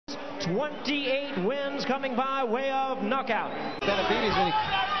28 wins coming by way of knockout. Benavides,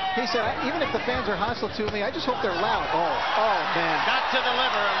 he said, even if the fans are hostile to me, I just hope they're loud. Oh, man. Got to the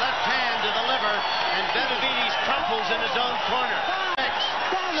liver, left hand to the liver, and Benavides crumples in his own corner.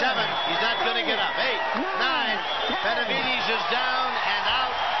 6, 7, he's not going to get up. 8, 9, Benavides is down and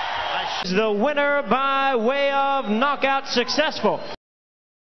out. The winner by way of knockout, successful.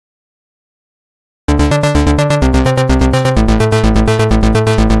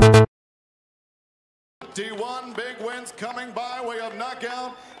 D1 big wins coming by way of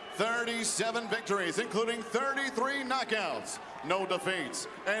knockout. 37 victories, including 33 knockouts, no defeats,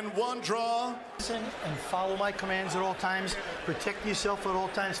 and 1 draw. Listen and follow my commands at all times. Protect yourself at all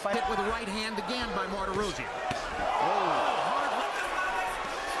times. Fight it with the right hand again by Martirosyan.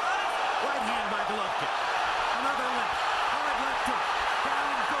 Right hand by Golovkin. Another left. Hard left hook.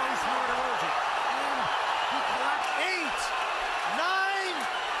 Down goes Martirosyan. And he collapsed. 8, 9,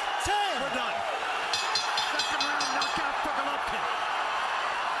 10. We're done. Second round knockout for Golovkin.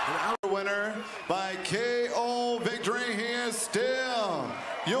 Winner by KO victory. He is still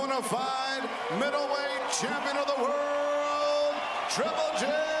unified middleweight champion of the world, Triple J,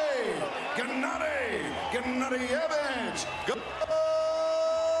 Gennadievich Golovkin.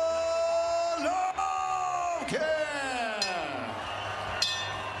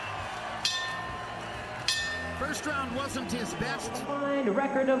 First round wasn't his best. Combined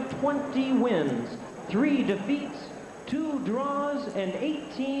record of 20 wins, 3 defeats, 2 draws, and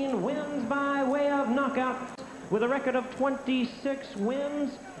 18 wins by way of knockout. With a record of 26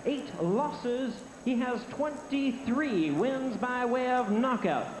 wins, 8 losses, he has 23 wins by way of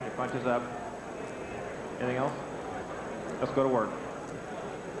knockout. Punches up. Anything else? Let's go to work.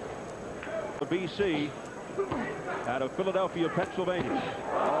 The BC out of Philadelphia, Pennsylvania.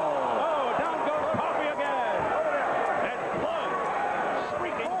 Oh, down goes Coffey again. And blood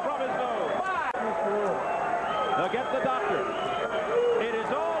streaking from his nose. They'll get the doctor. It is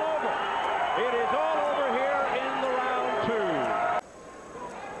all over. It is all over here in the round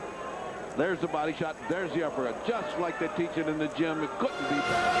 2. There's the body shot. There's the uppercut. Just like they teach it in the gym. It couldn't be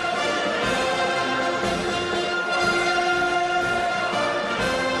better.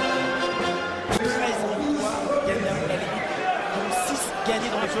 Gagné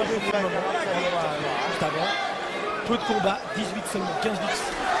dans les choses de juste avant. Peu de combats, 18 seulement, 15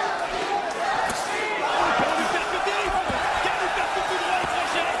 victoires.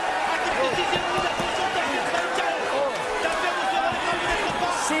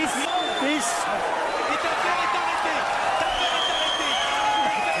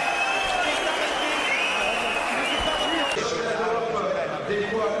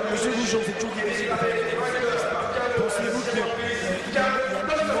 Je vous jure, c'est toujours difficile de faire. Pensez-vous qu'il y a un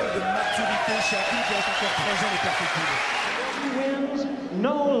manque de maturité chez Akil qui est encore très jeune et perfectible? Wins,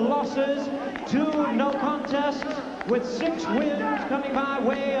 no losses, 2 no contests, with 6 wins coming by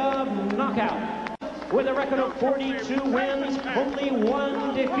way of knockout. With a record of 42 wins, only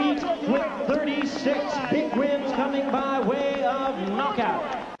 1 defeat, with 36 big wins coming by way of knockout.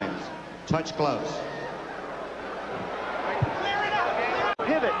 Touch gloves.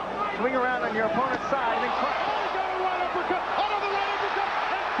 Pivot, swing around on your opponent's side, and then Right uppercut, another right uppercut,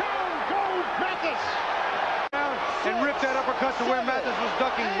 and down goes Mathis. and rip that uppercut to where Mathis was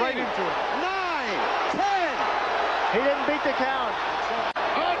ducking right into it. 9, 10. He didn't beat the count.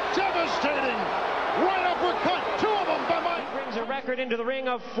 A devastating right uppercut, 2 of them by Mike. Brings a record into the ring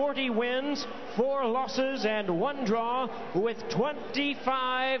of 40 wins, 4 losses, and 1 draw, with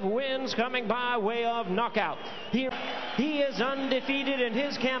 25 wins coming by way of knockout. He is undefeated in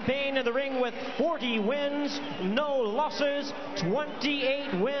his campaign in the ring with 40 wins, no losses,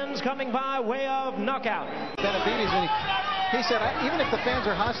 28 wins coming by way of knockout. Benavides, he said, even if the fans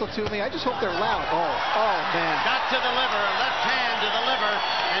are hostile to me, I just hope they're loud. Oh, man. Got to the liver, left hand to the liver,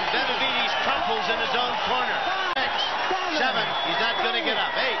 and Benavides crumples in his own corner. 6, 7, he's not going to get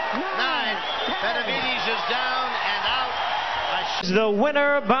up. 8, 9, Benavides is down and out. The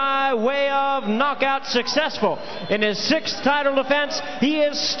winner by way of knockout, successful. In his 6th title defense, he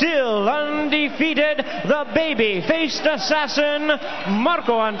is still undefeated. The baby-faced assassin,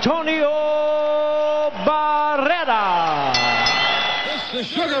 Marco Antonio Barrera. It's the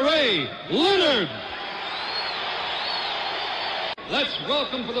Sugar Ray Leonard. Let's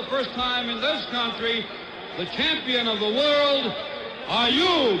welcome for the first time in this country the champion of the world,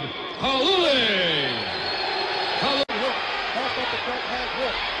 Ayub Kalouli. Half uppercut, half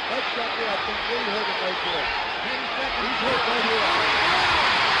hook. That's got me, I think Lee hurt him right there. He's hurt right here.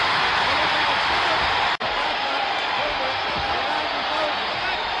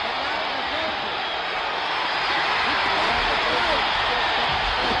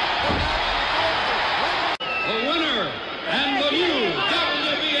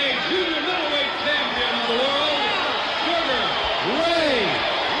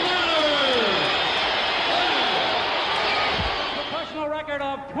 record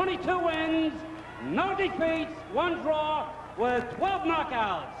of 22 wins, no defeats, 1 draw, with 12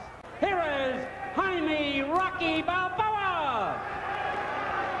 knockouts. Here is Jaime Rocky Balboa.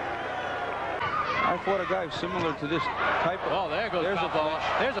 I fought a guy similar to this type of... Oh, there goes There's Balboa.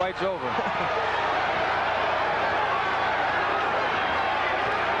 There's a fight's over.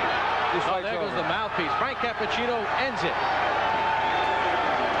 There goes the mouthpiece. Frank Cappuccino ends it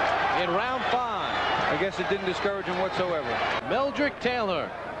in round 5. I guess it didn't discourage him whatsoever. Meldrick Taylor,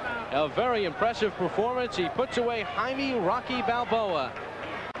 a very impressive performance. He puts away Jaime Rocky Balboa.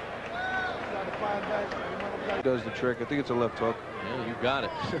 Does the trick. I think it's a left hook. Yeah, you got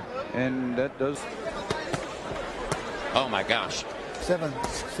it. And that does. Oh my gosh. 7,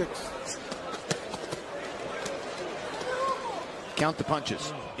 6. Count the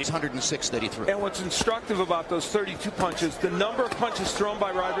punches. He's 106 that he threw. And what's instructive about those 32 punches, the number of punches thrown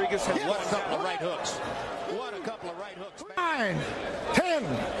by Rodriguez. What a couple of right hooks. What a couple of right hooks. 9, 10.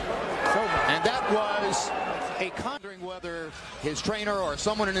 And that was a wondering whether his trainer or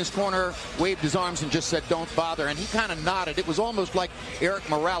someone in his corner waved his arms and just said, don't bother. And he kind of nodded. It was almost like Eric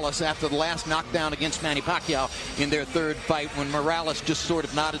Morales after the last knockdown against Manny Pacquiao in their 3rd fight, when Morales just sort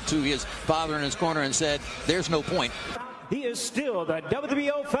of nodded to his father in his corner and said, there's no point. He is still the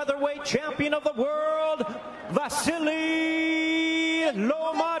WBO featherweight champion of the world, Vasily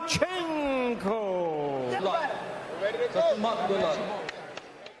Lomachenko.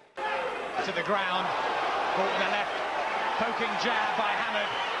 To the ground, caught in the left, poking jab by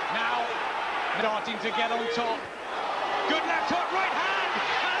Hammond. Now starting to get on top. Good left hook, right hand,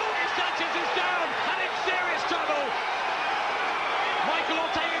 and all he touches is down, and in serious trouble. Michael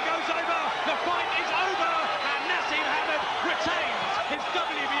Ortega goes over, the fight is over, and Naseem Hammond retains his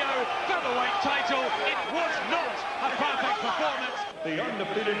WBO featherweight title. It was not a perfect performance. The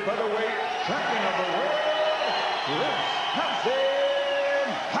undefeated featherweight champion of the world, Naseem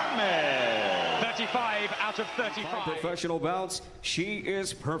Hammond. 35 out of 35. 5 professional bouts. She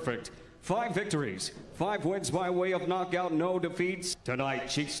is perfect. 5 victories, 5 wins by way of knockout, no defeats. Tonight,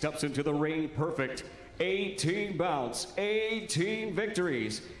 she steps into the ring perfect. 18 bouts, 18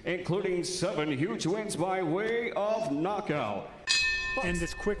 victories, including 7 huge wins by way of knockout. End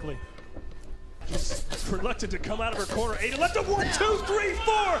this quickly. She's reluctant to come out of her corner. 8 left. 1, 2, 3,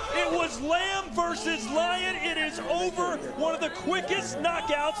 4. It was Lamb versus Lyon. It is over. One of the quickest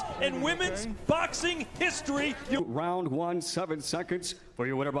knockouts in women's boxing history. Round 1, 7 seconds for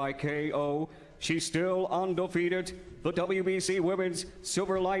your winner by KO. She's still undefeated. The WBC Women's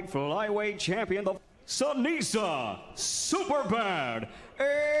Super Light Flyweight Champion, the Seniesa Superbad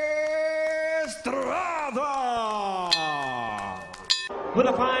Estrada. With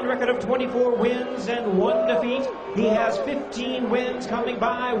a fine record of 24 wins and 1 defeat, he has 15 wins coming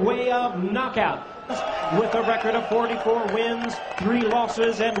by way of knockout. With a record of 44 wins, 3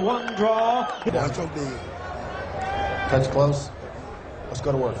 losses, and 1 draw. Touch close. Let's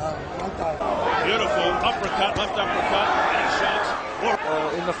go to work. Beautiful uppercut, left uppercut, and shots.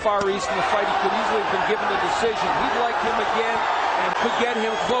 In the Far East in the fight, he could easily have been given a decision. He'd like him again and could get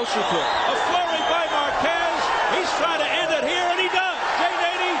him closer to it. A flurry by Marquez. He's trying to end it here, and he does. Jay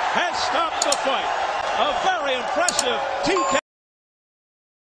Nady has stopped the fight. A very impressive TK.